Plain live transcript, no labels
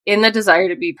in the desire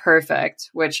to be perfect,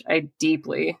 which I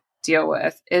deeply deal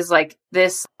with, is like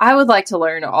this, I would like to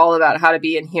learn all about how to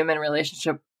be in human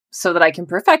relationship so that I can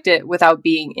perfect it without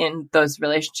being in those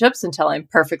relationships until I'm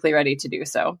perfectly ready to do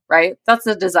so, right? That's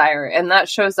the desire. And that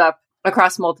shows up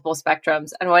across multiple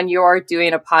spectrums. And when you're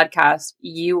doing a podcast,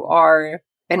 you are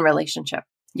in relationship.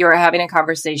 You're having a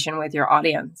conversation with your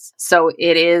audience. So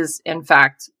it is, in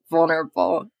fact,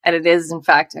 vulnerable. And it is, in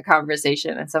fact, a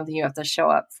conversation and something you have to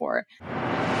show up for.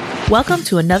 Welcome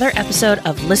to another episode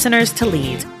of Listeners to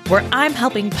Leads, where I'm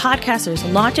helping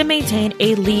podcasters launch and maintain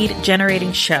a lead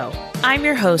generating show. I'm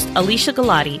your host, Alicia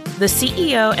Galati, the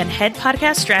CEO and head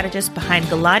podcast strategist behind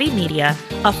Galati Media,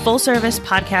 a full-service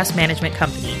podcast management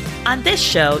company. On this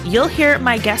show, you'll hear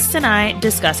my guests and I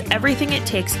discuss everything it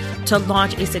takes to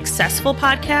launch a successful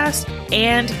podcast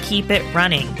and keep it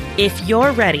running. If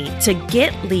you're ready to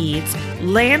get leads,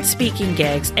 land speaking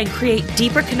gigs, and create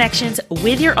deeper connections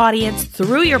with your audience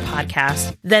through your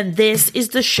podcast, then this is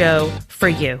the show for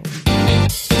you.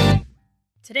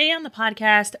 Today on the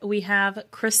podcast, we have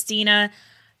Christina.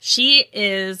 She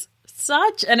is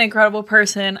such an incredible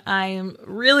person. I am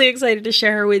really excited to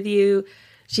share her with you.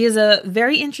 She is a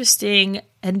very interesting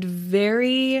and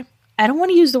very, I don't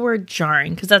want to use the word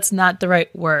jarring because that's not the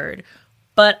right word,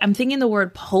 but I'm thinking the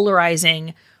word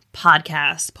polarizing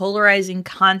podcast, polarizing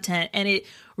content, and it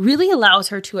really allows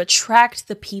her to attract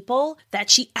the people that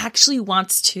she actually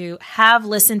wants to have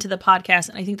listen to the podcast.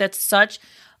 And I think that's such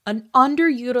an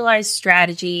underutilized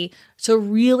strategy to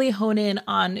really hone in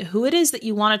on who it is that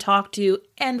you want to talk to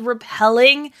and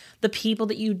repelling the people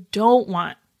that you don't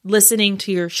want listening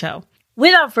to your show.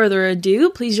 Without further ado,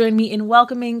 please join me in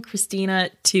welcoming Christina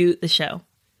to the show.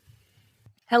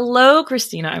 Hello,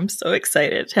 Christina. I'm so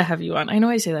excited to have you on. I know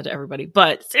I say that to everybody,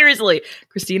 but seriously,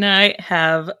 Christina and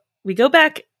I we go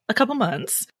back a couple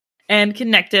months and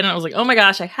connected, and I was like, oh my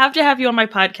gosh, I have to have you on my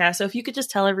podcast. So if you could just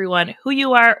tell everyone who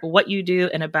you are, what you do,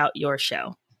 and about your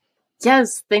show.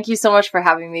 Yes, thank you so much for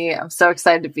having me. I'm so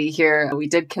excited to be here. We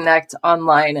did connect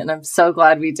online, and I'm so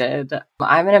glad we did.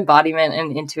 I'm an embodiment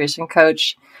and intuition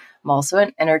coach. I'm also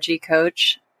an energy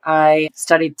coach. I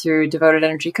studied through Devoted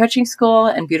Energy Coaching School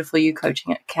and Beautiful You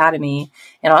Coaching Academy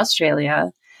in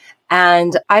Australia.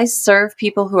 And I serve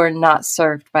people who are not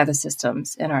served by the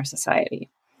systems in our society.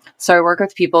 So I work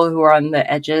with people who are on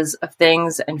the edges of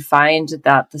things and find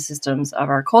that the systems of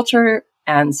our culture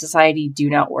and society do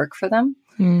not work for them,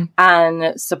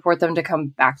 and support them to come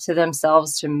back to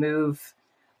themselves, to move,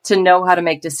 to know how to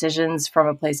make decisions from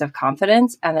a place of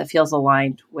confidence and that feels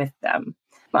aligned with them.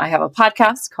 I have a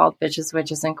podcast called Bitches,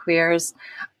 Witches, and Queers,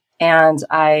 and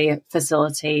I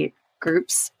facilitate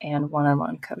groups and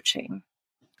one-on-one coaching.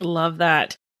 Love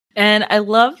that. And I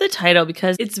love the title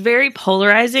because it's very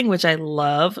polarizing, which I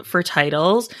love for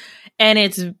titles. And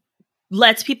it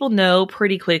lets people know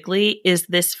pretty quickly, is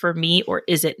this for me or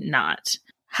is it not?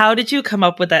 How did you come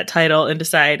up with that title and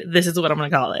decide this is what I'm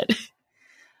going to call it?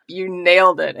 You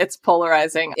nailed it. It's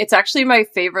polarizing. It's actually my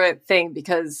favorite thing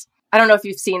because I don't know if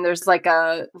you've seen, there's like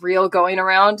a reel going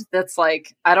around that's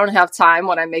like, I don't have time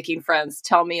when I'm making friends.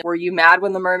 Tell me, were you mad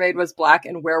when the mermaid was black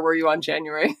and where were you on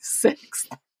January 6th?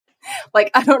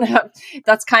 Like, I don't have,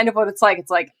 that's kind of what it's like.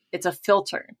 It's a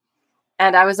filter.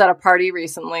 And I was at a party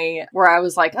recently where I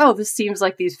was like, oh, this seems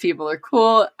like these people are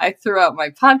cool. I threw out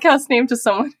my podcast name to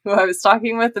someone who I was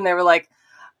talking with and they were like,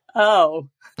 oh.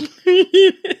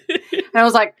 And I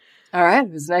was like, all right,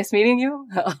 it was nice meeting you.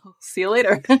 I'll see you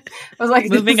later. I was like,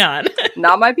 moving on.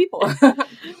 Not my people.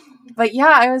 But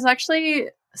yeah, I was actually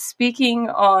speaking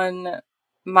on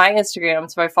my Instagram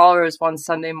to my followers one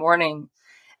Sunday morning.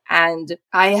 And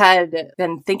I had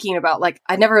been thinking about, like,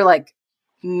 I never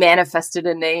manifested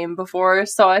a name before.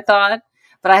 So I thought,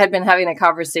 but I had been having a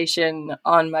conversation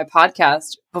on my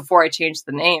podcast before I changed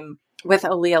the name with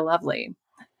Aaliyah Lovely.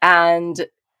 And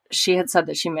she had said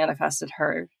that she manifested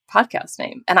her podcast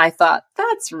name. And I thought,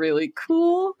 that's really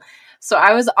cool. So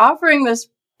I was offering this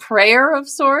prayer of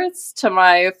sorts to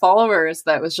my followers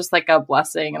that was just like a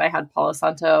blessing. And I had Palo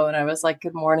Santo and I was like,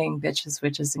 good morning, bitches,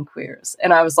 witches, and queers.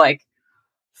 And I was like,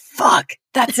 fuck,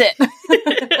 that's it.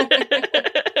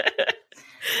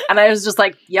 And I was just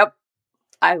like, yep,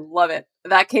 I love it.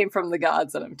 That came from the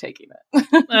gods and I'm taking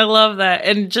it. I love that.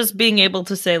 And just being able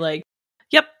to say like,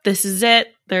 yep, this is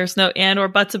it. There's no and or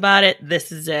buts about it.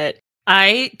 This is it.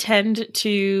 I tend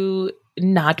to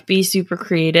not be super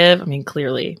creative. I mean,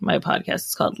 clearly my podcast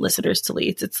is called Listeners to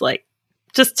Leads. It's like,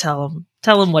 just tell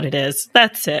them what it is.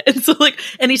 That's it. And so like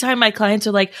anytime my clients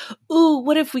are like, ooh,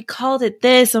 what if we called it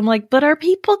this? I'm like, but are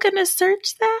people going to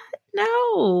search that?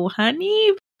 No,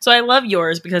 honey. So I love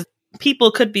yours because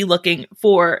people could be looking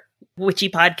for witchy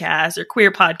podcasts or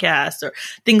queer podcasts or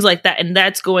things like that. And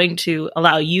that's going to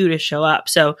allow you to show up.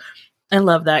 So I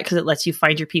love that because it lets you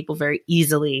find your people very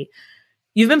easily.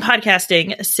 You've been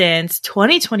podcasting since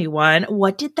 2021.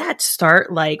 What did that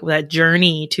start like, that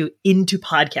journey into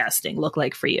podcasting look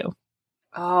like for you?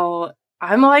 Oh,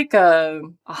 I'm like a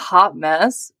hot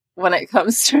mess when it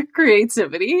comes to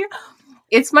creativity.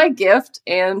 It's my gift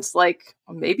and like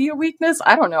maybe a weakness.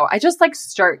 I don't know. I just like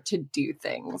start to do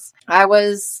things. I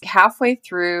was halfway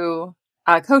through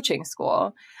coaching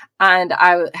school and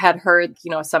I had heard,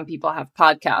 some people have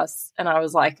podcasts and I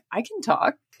was like, I can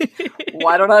talk.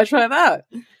 Why don't I try that?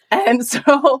 And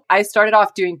so I started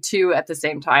off doing 2 at the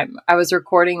same time. I was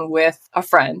recording with a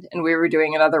friend and we were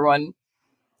doing another one.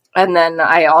 And then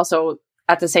I also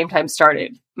at the same time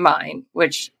started mine,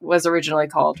 which was originally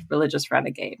called Religious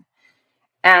Renegade.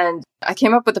 And I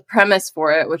came up with a premise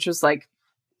for it, which was like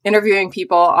interviewing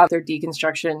people on their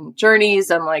deconstruction journeys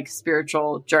and like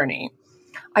spiritual journey.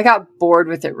 I got bored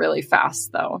with it really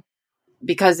fast though,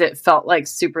 because it felt like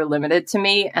super limited to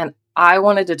me. And I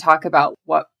wanted to talk about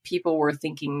what people were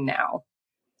thinking now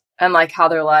and like how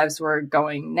their lives were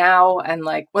going now and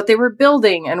like what they were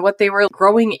building and what they were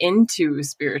growing into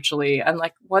spiritually and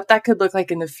like what that could look like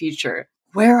in the future.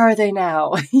 Where are they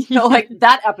now? Like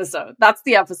that episode. That's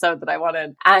the episode that I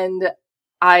wanted. And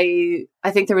I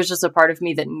think there was just a part of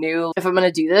me that knew if I'm going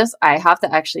to do this, I have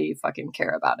to actually fucking care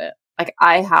about it. Like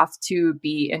I have to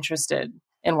be interested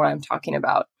in what I'm talking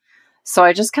about. So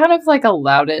I just kind of like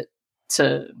allowed it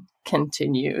to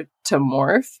continue to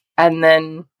morph. And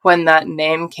then when that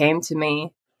name came to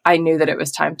me, I knew that it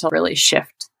was time to really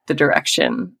shift the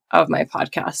direction of my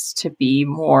podcast to be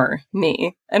more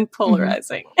me and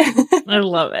polarizing. I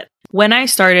love it. When I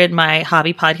started my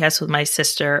hobby podcast with my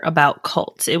sister about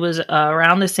cults, it was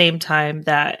around the same time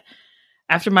that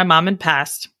after my mom had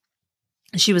passed,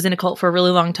 she was in a cult for a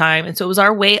really long time. And so it was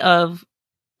our way of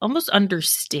almost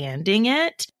understanding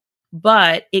it.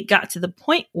 But it got to the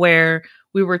point where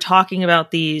we were talking about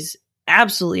these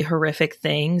absolutely horrific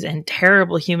things and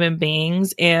terrible human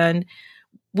beings. And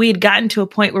we had gotten to a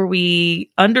point where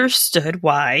we understood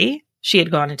why she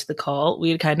had gone into the cult.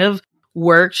 We had kind of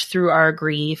worked through our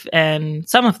grief and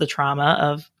some of the trauma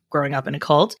of growing up in a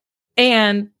cult.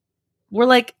 And we're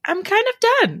like, I'm kind of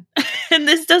done. And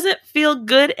this doesn't feel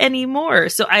good anymore.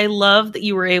 So I love that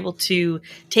you were able to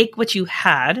take what you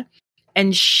had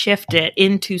and shift it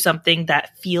into something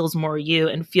that feels more you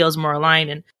and feels more aligned.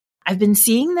 And I've been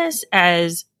seeing this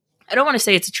as, I don't want to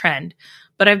say it's a trend,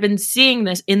 but I've been seeing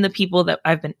this in the people that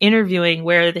I've been interviewing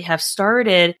where they have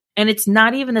started. And it's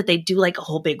not even that they do like a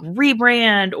whole big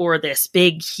rebrand or this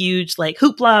big, huge like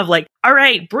hoopla of like, all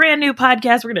right, brand new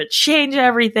podcast. We're going to change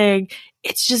everything.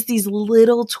 It's just these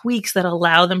little tweaks that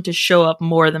allow them to show up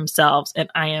more themselves. And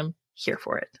I am here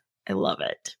for it. I love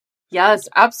it. Yes,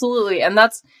 absolutely. And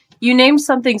you named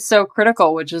something so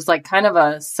critical, which is like kind of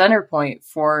a center point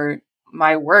for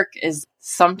my work is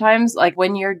sometimes like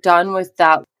when you're done with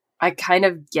that, I kind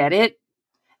of get it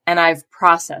and I've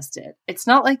processed it. It's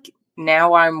not like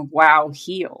now I'm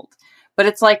healed, but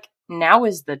it's like now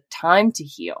is the time to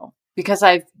heal because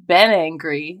I've been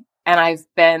angry and I've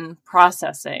been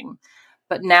processing.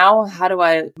 But now how do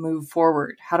I move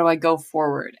forward? How do I go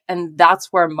forward? And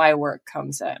that's where my work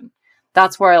comes in.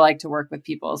 That's where I like to work with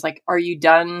people. It's like, are you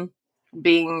done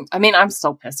I'm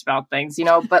still pissed about things,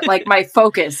 but like my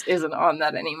focus isn't on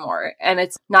that anymore. And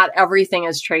it's not everything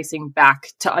is tracing back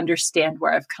to understand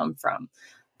where I've come from.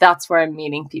 That's where I'm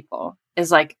meeting people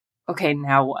is like, okay,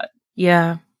 now what?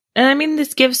 Yeah. And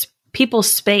this gives people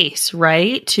space,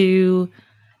 right? To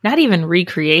not even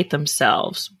recreate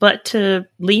themselves, but to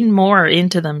lean more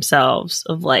into themselves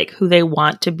of like who they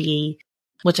want to be,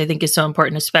 which I think is so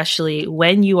important, especially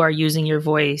when you are using your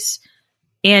voice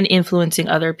and influencing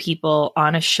other people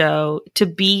on a show to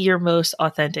be your most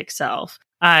authentic self.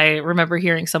 I remember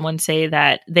hearing someone say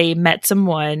that they met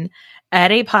someone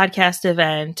at a podcast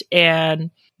event and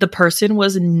the person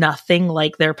was nothing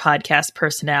like their podcast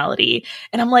personality.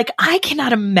 And I'm like, I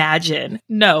cannot imagine.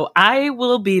 No, I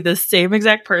will be the same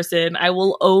exact person. I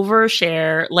will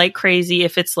overshare like crazy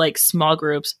if it's like small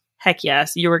groups. Heck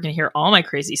yes, you are going to hear all my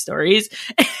crazy stories.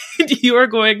 And you are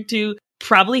going to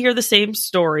probably hear the same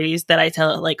stories that I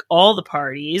tell at like all the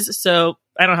parties. So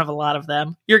I don't have a lot of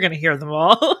them. You're going to hear them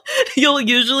all. You'll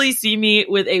usually see me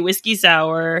with a whiskey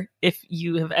sour. If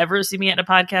you have ever seen me at a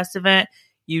podcast event,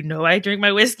 you know I drink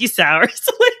my whiskey sour.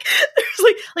 So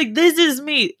like this is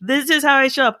me. This is how I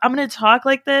show up. I'm going to talk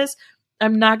like this.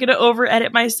 I'm not going to over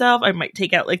edit myself. I might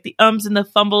take out like the ums and the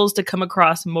fumbles to come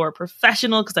across more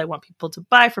professional because I want people to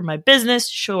buy for my business.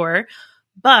 Sure.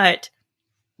 But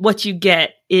what you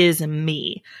get is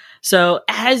me. So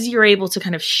as you're able to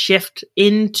kind of shift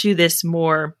into this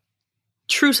more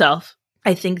true self,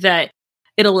 I think that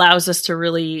it allows us to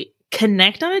really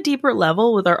connect on a deeper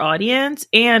level with our audience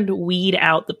and weed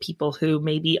out the people who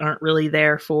maybe aren't really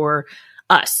there for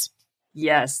us.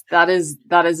 Yes, that is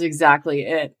exactly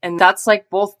it. And that's like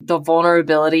both the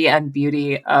vulnerability and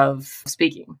beauty of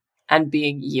speaking and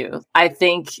being you. I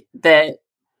think that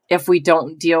if we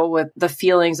don't deal with the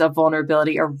feelings of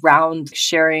vulnerability around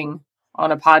sharing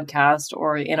on a podcast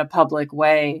or in a public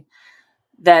way,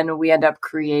 then we end up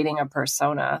creating a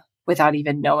persona without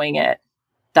even knowing it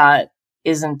that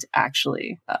isn't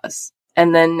actually us.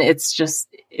 And then it's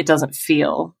just, it doesn't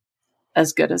feel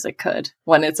as good as it could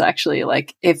when it's actually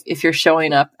like, if you're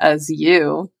showing up as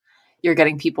you, you're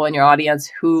getting people in your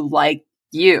audience who like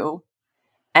you,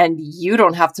 and you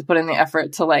don't have to put in the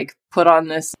effort to like put on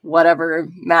this whatever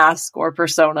mask or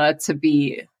persona to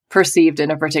be perceived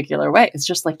in a particular way. It's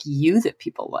just like you that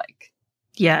people like.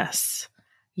 Yes.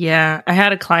 Yeah. I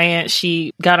had a client,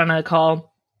 she got on a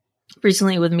call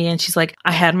recently with me and she's like,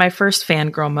 I had my first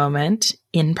fangirl moment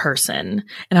in person.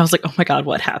 And I was like, oh my God,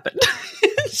 what happened?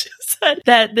 She said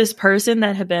that this person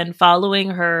that had been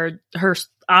following her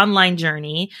online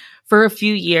journey for a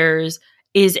few years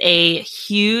is a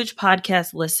huge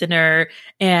podcast listener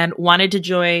and wanted to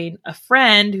join a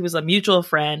friend who was a mutual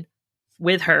friend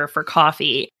with her for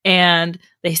coffee. And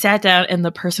they sat down and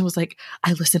the person was like,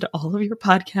 I listened to all of your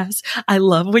podcasts. I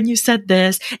love when you said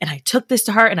this. And I took this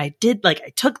to heart and I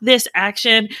took this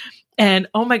action. And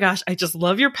oh my gosh, I just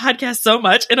love your podcast so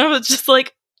much. And I was just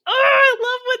like, oh, I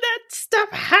love when that stuff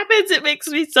happens. It makes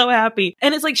me so happy.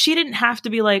 And it's like, she didn't have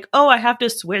to be like, oh, I have to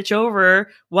switch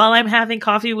over while I'm having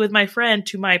coffee with my friend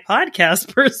to my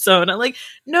podcast persona. Like,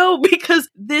 no, because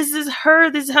this is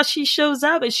her. This is how she shows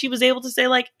up. And she was able to say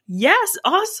like, yes,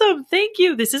 awesome. Thank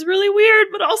you. This is really weird,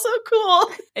 but also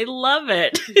cool. I love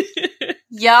it.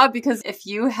 Yeah, because if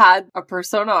you had a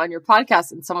persona on your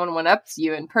podcast and someone went up to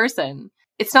you in person,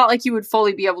 it's not like you would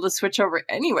fully be able to switch over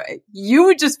anyway. You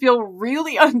would just feel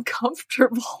really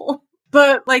uncomfortable.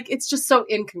 But like, it's just so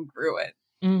incongruent.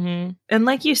 Mm-hmm. And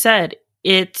like you said,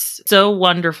 it's so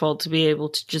wonderful to be able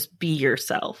to just be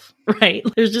yourself, right?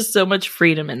 There's just so much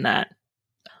freedom in that.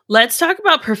 Let's talk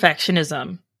about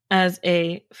perfectionism. As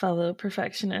a fellow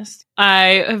perfectionist,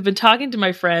 I have been talking to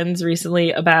my friends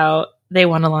recently about they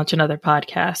want to launch another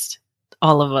podcast,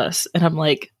 all of us. And I'm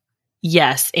like,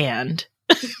 yes, and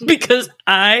because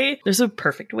there's a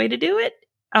perfect way to do it,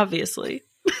 obviously,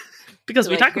 because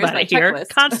we talk about it here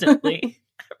constantly.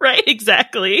 Right,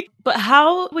 exactly. But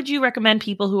how would you recommend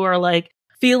people who are like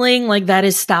feeling like that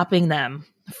is stopping them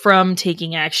from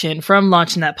taking action, from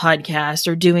launching that podcast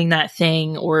or doing that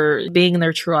thing or being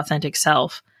their true authentic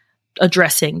self,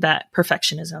 addressing that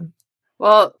perfectionism?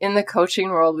 Well, in the coaching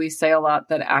world, we say a lot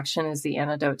that action is the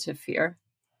antidote to fear.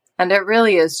 And it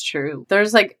really is true.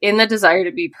 There's like in the desire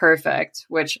to be perfect,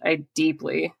 which I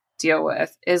deeply deal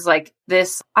with, is like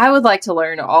this, I would like to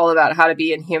learn all about how to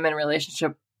be in human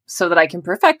relationship so that I can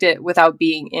perfect it without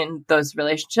being in those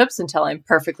relationships until I'm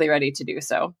perfectly ready to do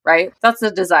so, right? That's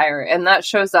the desire. And that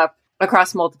shows up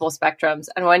across multiple spectrums.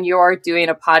 And when you are doing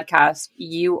a podcast,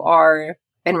 you are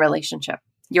in relationship.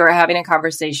 You're having a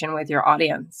conversation with your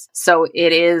audience. So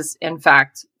it is, in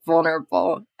fact,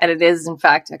 vulnerable. And it is, in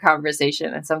fact, a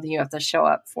conversation and something you have to show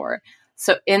up for.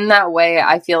 So in that way,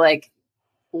 I feel like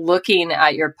looking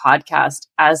at your podcast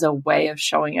as a way of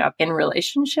showing up in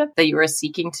relationship that you are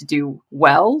seeking to do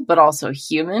well, but also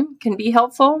human can be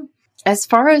helpful. As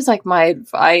far as like my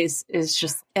advice is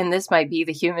just, and this might be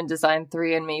the human design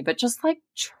 3 in me, but just like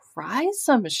try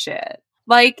some shit.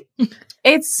 Like,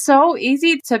 it's so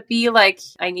easy to be like,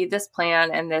 I need this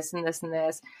plan and this and this and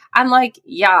this. And like,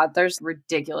 yeah, there's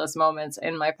ridiculous moments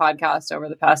in my podcast over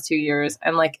the past 2 years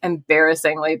and like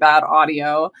embarrassingly bad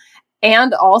audio.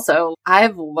 And also,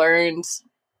 I've learned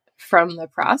from the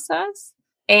process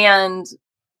and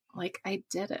like, I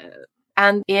did it.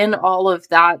 And in all of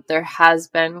that, there has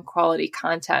been quality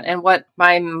content. And what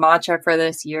my mantra for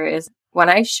this year is, when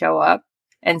I show up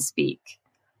and speak,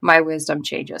 my wisdom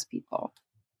changes people.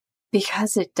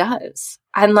 Because it does.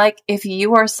 And like, if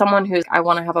you are someone who's, I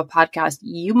want to have a podcast,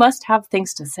 you must have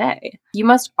things to say. You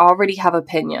must already have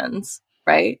opinions,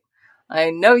 right?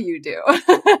 I know you do.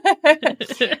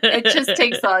 It just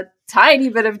takes a tiny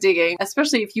bit of digging,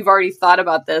 especially if you've already thought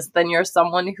about this, then you're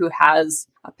someone who has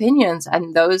opinions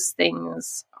and those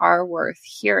things are worth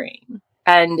hearing.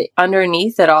 And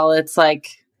underneath it all, it's like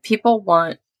people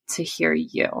want to hear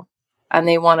you and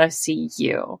they want to see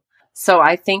you. So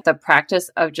I think the practice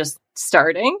of just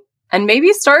starting And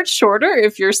maybe start shorter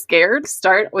if you're scared.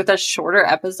 Start with a shorter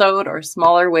episode or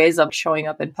smaller ways of showing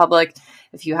up in public.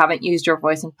 If you haven't used your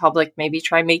voice in public, maybe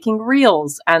try making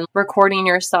reels and recording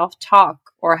yourself talk,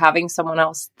 or having someone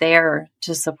else there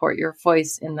to support your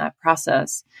voice in that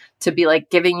process, to be like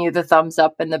giving you the thumbs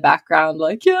up in the background,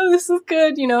 like, yeah, this is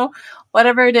good,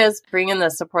 whatever it is, bring in the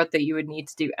support that you would need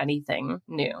to do anything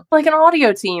new, like an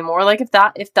audio team, or like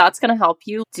if that's going to help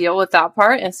you deal with that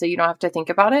part and so you don't have to think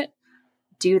about it,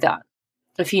 do that.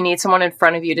 If you need someone in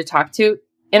front of you to talk to,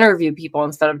 interview people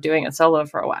instead of doing it solo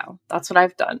for a while. That's what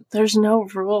I've done. There's no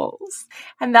rules.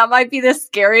 And that might be the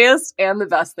scariest and the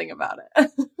best thing about it.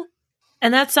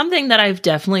 And that's something that I've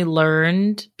definitely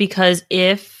learned, because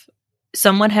if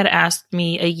someone had asked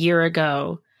me a year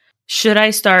ago, should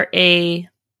I start a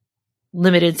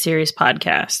limited series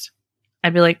podcast?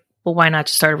 I'd be like, well, why not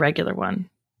just start a regular one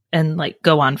and like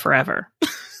go on forever?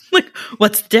 Like,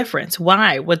 what's the difference?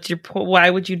 Why? Why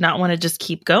would you not want to just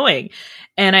keep going?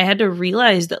 And I had to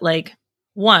realize that, like,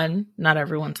 one, not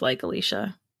everyone's like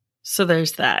Alicia. So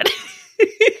there's that.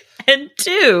 And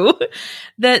two,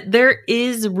 that there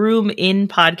is room in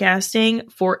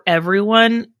podcasting for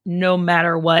everyone, no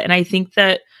matter what. And I think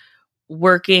that we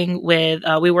worked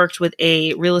with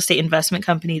a real estate investment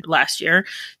company last year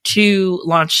to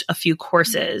launch a few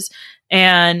courses,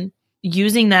 and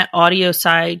using that audio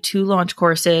side to launch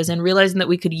courses, and realizing that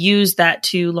we could use that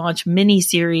to launch mini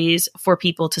series for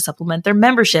people to supplement their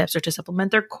memberships or to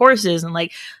supplement their courses. And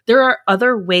like, there are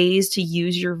other ways to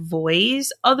use your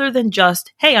voice other than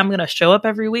just, hey, I'm going to show up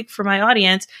every week for my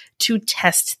audience, to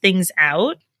test things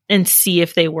out and see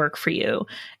if they work for you.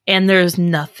 And there's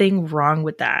nothing wrong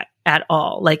with that at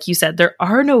all. Like you said, there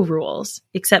are no rules,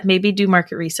 except maybe do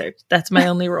market research. That's my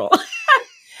only rule.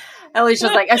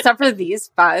 Alicia's like, except for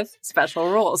these 5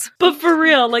 special rules. But for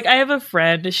real, like, I have a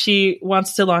friend, she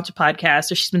wants to launch a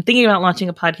podcast, or she's been thinking about launching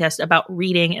a podcast about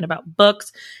reading and about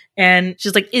books. And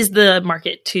she's like, are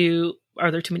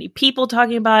there too many people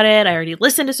talking about it? I already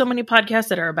listened to so many podcasts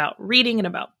that are about reading and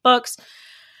about books.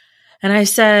 And I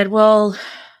said, well,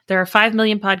 there are 5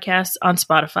 million podcasts on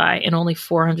Spotify, and only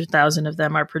 400,000 of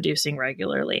them are producing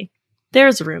regularly.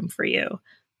 There's room for you,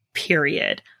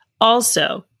 period.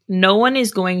 Also, no one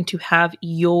is going to have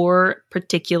your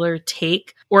particular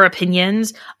take or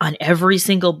opinions on every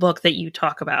single book that you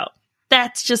talk about.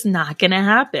 That's just not going to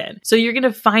happen. So you're going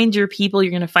to find your people.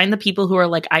 You're going to find the people who are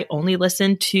like, I only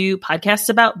listen to podcasts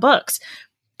about books.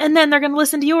 And then they're going to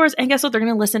listen to yours. And guess what? They're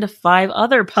going to listen to 5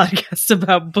 other podcasts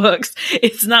about books.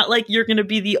 It's not like you're going to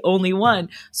be the only one.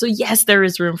 So yes, there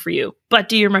is room for you, but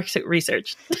do your market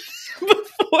research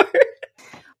before.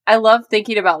 I love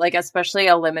thinking about, like, especially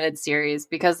a limited series,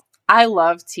 because I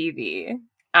love TV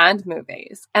and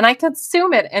movies and I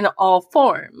consume it in all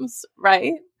forms,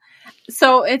 right?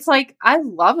 So it's like, I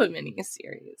love a mini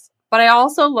series, but I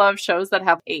also love shows that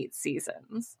have 8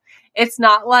 seasons. It's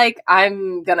not like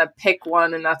I'm going to pick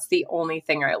one and that's the only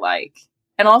thing I like.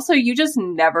 And also, you just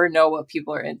never know what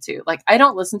people are into. Like, I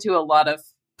don't listen to a lot of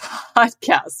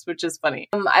podcasts, which is funny.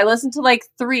 I listen to like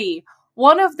 3.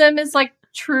 One of them is like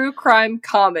true crime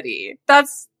comedy. I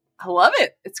love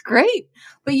it. It's great.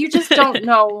 But you just don't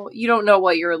know. You don't know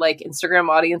what your like Instagram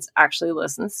audience actually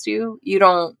listens to. You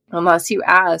don't, unless you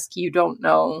ask, you don't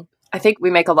know. I think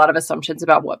we make a lot of assumptions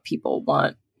about what people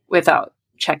want without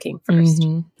checking first.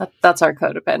 Mm-hmm. That's our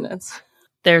codependence.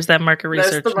 There's that market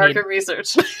research. There's the market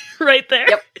research. Right there.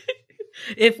 Yep.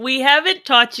 If we haven't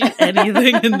taught you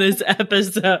anything in this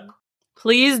episode,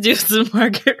 please do some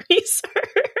market research.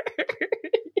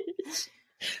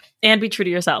 And be true to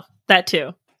yourself. That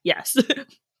too. Yes.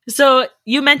 So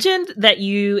you mentioned that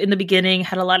you, in the beginning,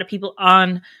 had a lot of people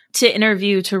on to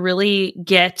interview to really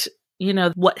get,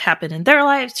 what happened in their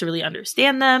lives, to really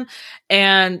understand them.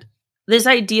 And this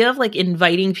idea of like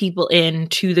inviting people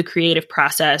into the creative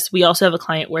process. We also have a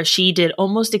client where she did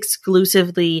almost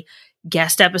exclusively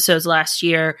guest episodes last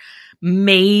year.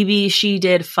 Maybe she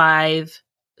did 5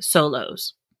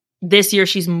 solos. This year,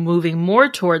 she's moving more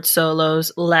towards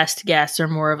solos, less guests, or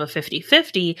more of a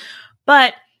 50-50.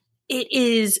 But it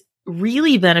is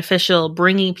really beneficial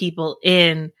bringing people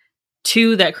in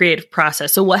to that creative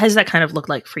process. So what has that kind of looked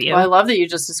like for you? Well, I love that you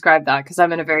just described that, because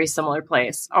I'm in a very similar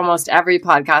place. Almost every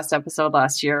podcast episode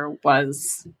last year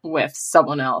was with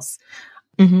someone else.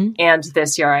 Mm-hmm. And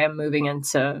this year I am moving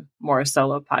into more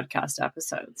solo podcast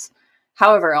episodes.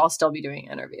 However, I'll still be doing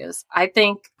interviews. I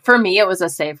think for me, it was a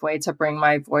safe way to bring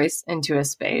my voice into a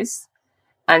space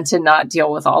and to not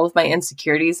deal with all of my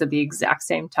insecurities at the exact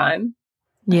same time.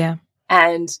 Yeah.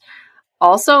 And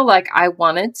also, like, I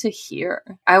wanted to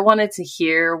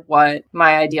hear what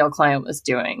my ideal client was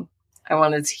doing. I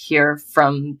wanted to hear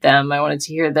from them. I wanted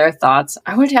to hear their thoughts.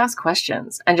 I wanted to ask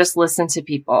questions and just listen to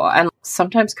people and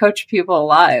sometimes coach people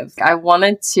live. I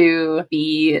wanted to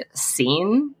be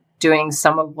seen doing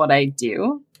some of what I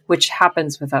do, which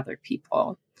happens with other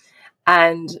people.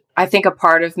 And I think a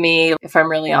part of me, if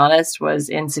I'm really honest, was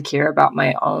insecure about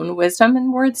my own wisdom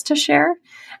and words to share.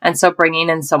 And so bringing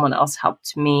in someone else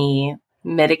helped me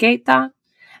mitigate that.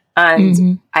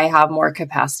 And I have more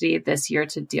capacity this year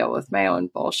to deal with my own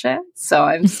bullshit. So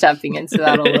I'm stepping into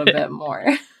that a little bit more.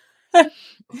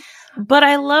 But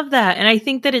I love that. And I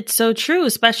think that it's so true,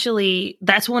 especially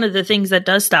that's one of the things that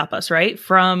does stop us, right?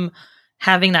 From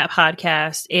having that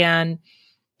podcast. And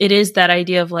it is that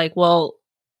idea of like, well,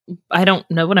 I don't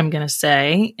know what I'm going to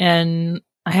say. And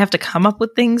I have to come up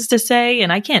with things to say.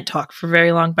 And I can't talk for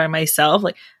very long by myself.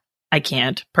 Like, I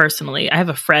can't personally. I have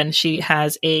a friend, she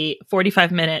has a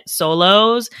 45-minute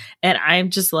solos, and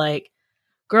I'm just like,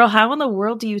 girl, how in the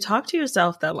world do you talk to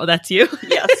yourself that well? That's you?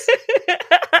 Yes.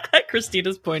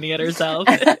 Christina's pointing at herself.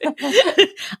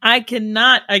 I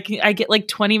get like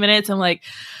 20 minutes. I'm like,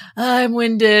 I'm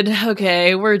winded.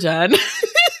 Okay, we're done.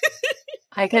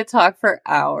 I could talk for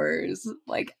hours,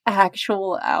 like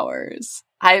actual hours.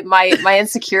 My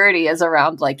insecurity is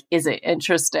around like, is it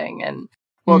interesting? And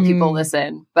will people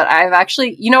listen? But I've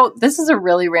actually, this is a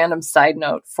really random side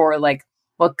note for like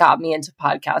what got me into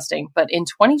podcasting. But in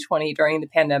 2020, during the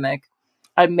pandemic,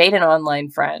 I made an online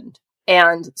friend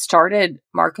and started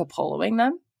Marco Poloing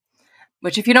them,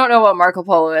 which if you don't know what Marco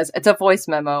Polo is, it's a voice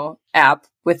memo app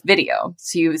with video.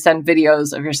 So you send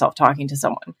videos of yourself talking to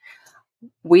someone.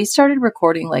 We started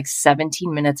recording like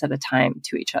 17 minutes at a time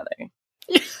to each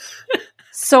other.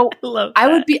 So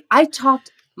I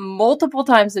talked multiple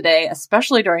times a day,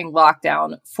 especially during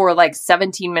lockdown, for like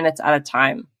 17 minutes at a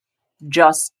time,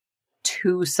 just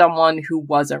to someone who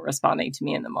wasn't responding to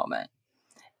me in the moment.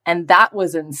 And that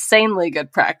was insanely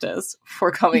good practice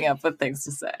for coming up with things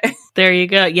to say. There you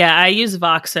go. Yeah, I use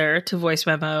Voxer to voice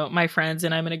memo my friends,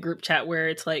 and I'm in a group chat where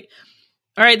it's like,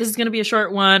 all right, this is going to be a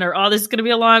short one, or, oh, this is going to be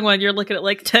a long one. You're looking at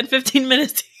like 10, 15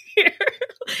 minutes here.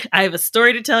 I have a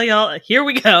story to tell y'all. Here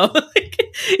we go.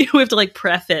 We have to like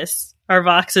preface our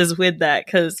Voxes with that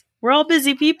because we're all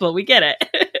busy people. We get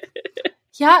it.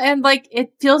 Yeah. And like,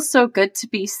 it feels so good to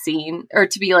be seen or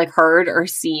to be like heard or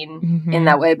seen in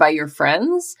that way by your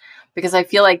friends, because I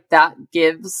feel like that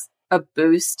gives a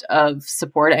boost of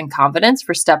support and confidence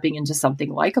for stepping into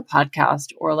something like a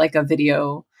podcast or like a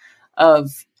video of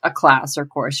a class or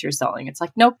course you're selling. It's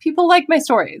like, no, people like my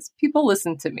stories. People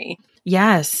listen to me.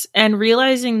 Yes. And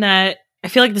realizing that, I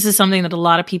feel like this is something that a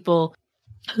lot of people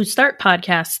who start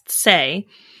podcasts say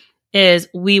is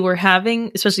we were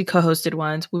having, especially co-hosted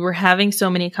ones, we were having so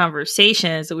many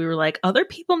conversations that we were like, other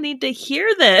people need to hear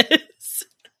this.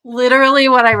 Literally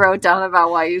what I wrote down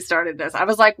about why you started this. I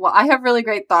was like, well, I have really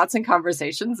great thoughts and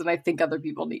conversations, and I think other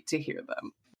people need to hear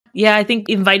them. Yeah, I think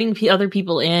inviting other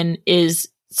people in is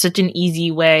such an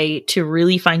easy way to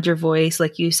really find your voice,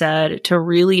 like you said, to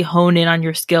really hone in on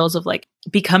your skills of like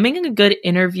becoming a good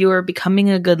interviewer, becoming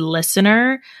a good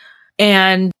listener.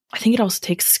 And I think it also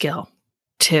takes skill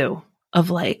too, of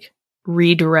like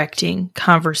redirecting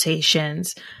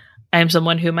conversations. I'm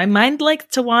someone who my mind likes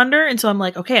to wander. And so I'm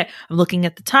like, okay, I'm looking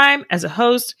at the time as a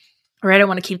host. All right, I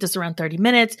want to keep this around 30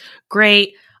 minutes.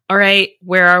 Great. All right,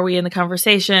 where are we in the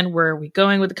conversation? Where are we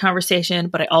going with the conversation?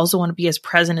 But I also want to be as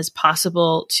present as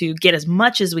possible to get as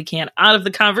much as we can out of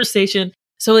the conversation.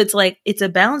 So it's like, it's a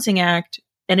balancing act.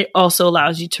 And it also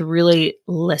allows you to really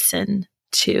listen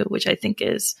to, which I think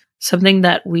is something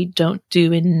that we don't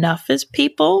do enough as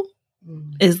people,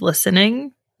 is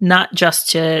listening, not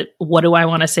just to what do I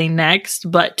want to say next,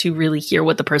 but to really hear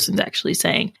what the person's actually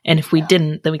saying. And if we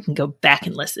didn't, then we can go back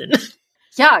and listen.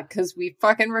 Yeah, because we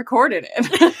fucking recorded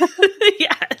it.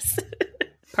 Yes.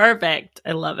 Perfect.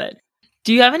 I love it.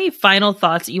 Do you have any final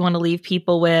thoughts that you want to leave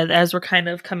people with as we're kind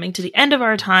of coming to the end of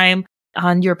our time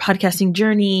on your podcasting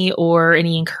journey, or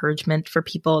any encouragement for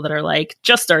people that are like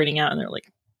just starting out and they're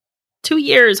like, 2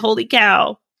 years, holy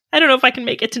cow. I don't know if I can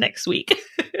make it to next week.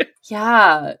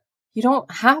 Yeah, you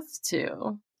don't have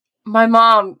to. My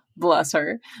mom, bless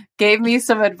her, gave me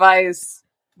some advice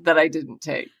that I didn't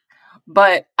take,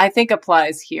 but I think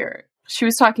applies here. She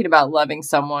was talking about loving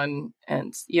someone,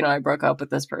 and, I broke up with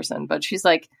this person, but she's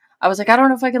like, I was like, I don't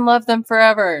know if I can love them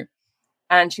forever.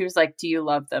 And she was like, do you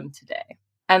love them today?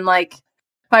 And like,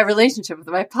 my relationship with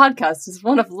my podcast is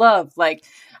one of love. Like,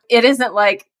 it isn't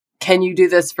like, can you do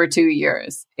this for 2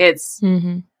 years? It's,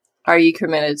 are you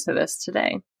committed to this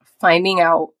today? Finding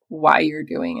out why you're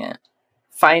doing it.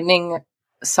 Finding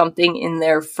something in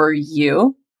there for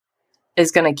you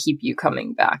is going to keep you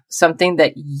coming back. Something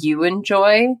that you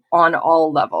enjoy on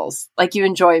all levels. Like you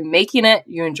enjoy making it,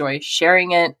 you enjoy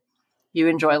sharing it, you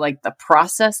enjoy like the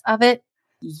process of it.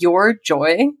 Your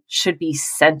joy should be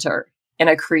centered in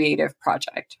a creative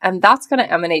project. And that's going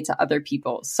to emanate to other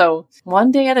people. So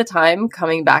one day at a time,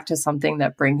 coming back to something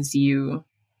that brings you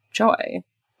joy,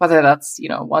 whether that's,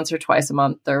 once or twice a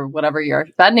month or whatever you're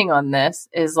spending on this,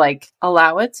 is like,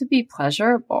 allow it to be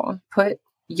pleasurable. Put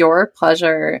your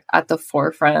pleasure at the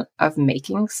forefront of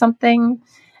making something,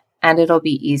 and it'll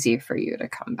be easy for you to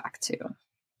come back to.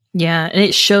 Yeah. And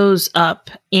it shows up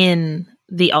in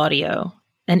the audio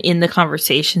and in the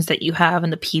conversations that you have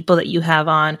and the people that you have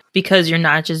on, because you're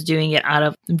not just doing it out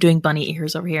of, I'm doing bunny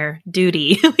ears over here,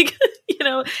 duty. Like,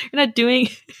 you're not doing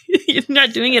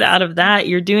it out of that.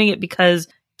 You're doing it because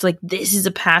it's like, this is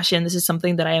a passion. This is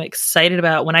something that I am excited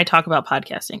about. When I talk about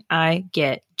podcasting, I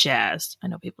get jazzed. I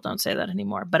know people don't say that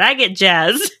anymore, but I get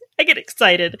jazzed. I get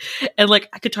excited. And like,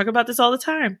 I could talk about this all the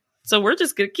time. So we're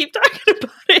just going to keep talking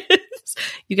about it.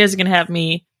 You guys are going to have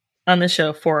me on the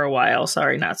show for a while.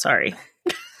 Sorry, not sorry.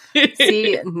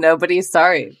 See, nobody's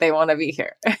sorry. They want to be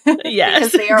here. Yes.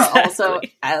 Because they are also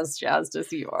as jazzed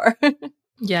as you are.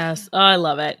 Yes. Oh, I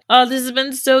love it. Oh, this has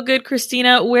been so good,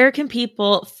 Christina. Where can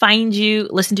people find you,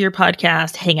 listen to your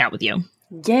podcast, hang out with you?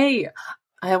 Yay.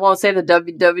 I won't say the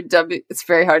www. It's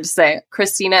very hard to say.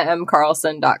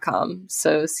 ChristinaMCarlson.com.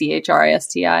 So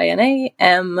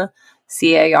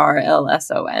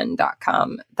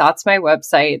ChristianaMCarlson.com. That's my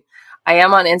website. I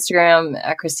am on Instagram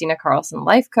at Christina Carlson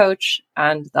Life Coach,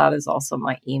 and that is also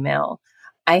my email.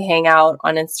 I hang out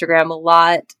on Instagram a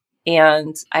lot,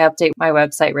 and I update my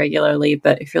website regularly,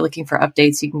 but if you're looking for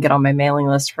updates, you can get on my mailing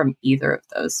list from either of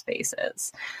those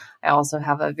spaces. I also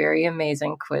have a very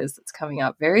amazing quiz that's coming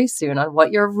out very soon on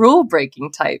what your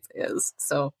rule-breaking type is.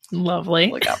 So lovely.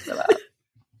 Look out for that.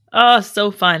 Oh, so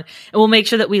fun. And we'll make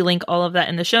sure that we link all of that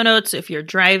in the show notes. If you're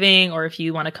driving or if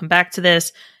you want to come back to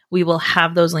this, we will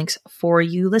have those links for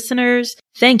you listeners.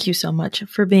 Thank you so much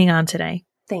for being on today.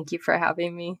 Thank you for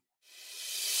having me.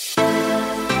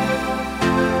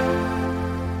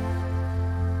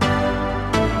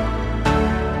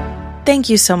 Thank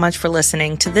you so much for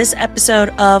listening to this episode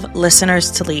of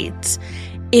Listeners to Leads.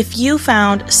 If you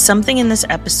found something in this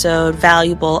episode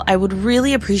valuable, I would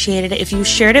really appreciate it if you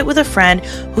shared it with a friend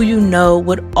who you know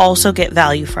would also get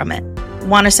value from it.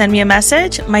 Want to send me a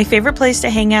message? My favorite place to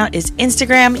hang out is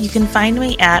Instagram. You can find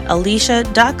me at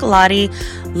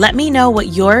Alicia.Galati. Let me know what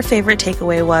your favorite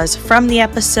takeaway was from the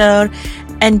episode.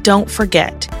 And don't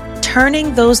forget,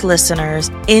 turning those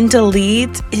listeners into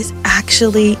leads is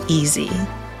actually easy.